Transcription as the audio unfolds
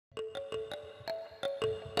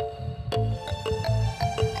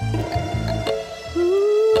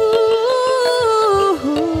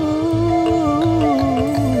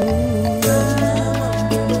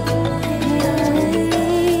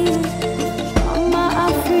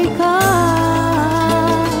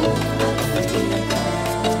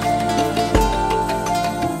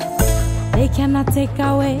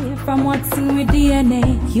from what's in our DNA.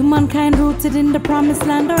 Humankind rooted in the promised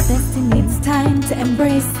land, our destiny. It's time to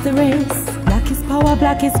embrace the race. Black is power,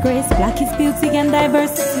 black is grace, black is beauty and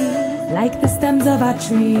diversity. Like the stems of a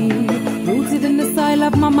tree, rooted in the soil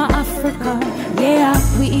of Mama Africa. Yeah,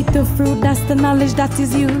 we eat the fruit, that's the knowledge that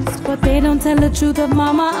is used, but they don't tell the truth of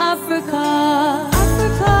Mama Africa.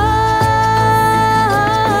 Africa.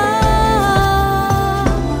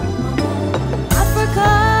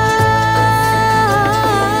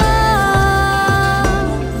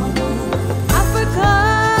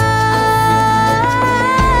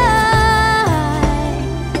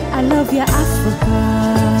 I love you, Africa.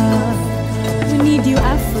 We need you,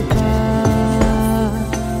 Africa.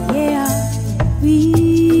 Yeah, we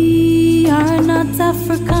are not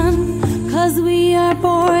African, 'cause we are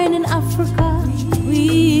born in Africa.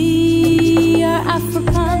 We are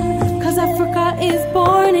African, 'cause Africa is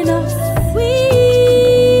born in us. We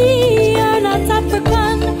are not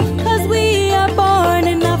African, 'cause we are born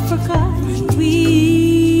in Africa. We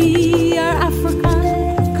are African,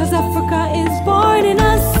 'cause Africa is born in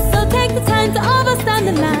us. Take the time to understand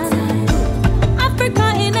the land. Africa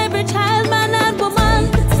in every child, man and woman.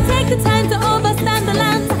 Take the time to understand the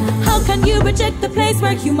land. How can you reject the place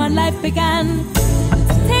where human life began?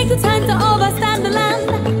 Take the time to understand the land.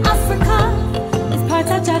 Africa is part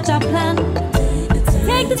of Jaja plan.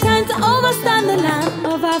 Take the time to understand the land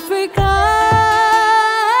of Africa.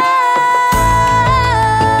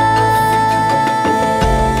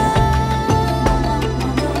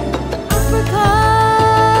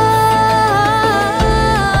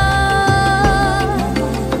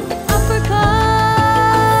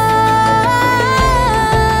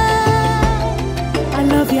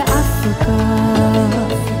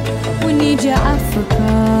 We need you, Africa.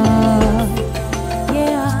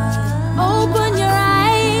 Yeah, open your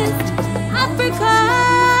eyes, Africa.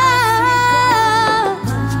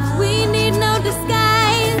 We need no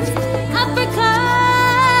disguise, Africa.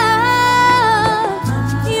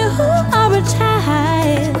 You are a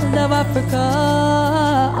child of Africa.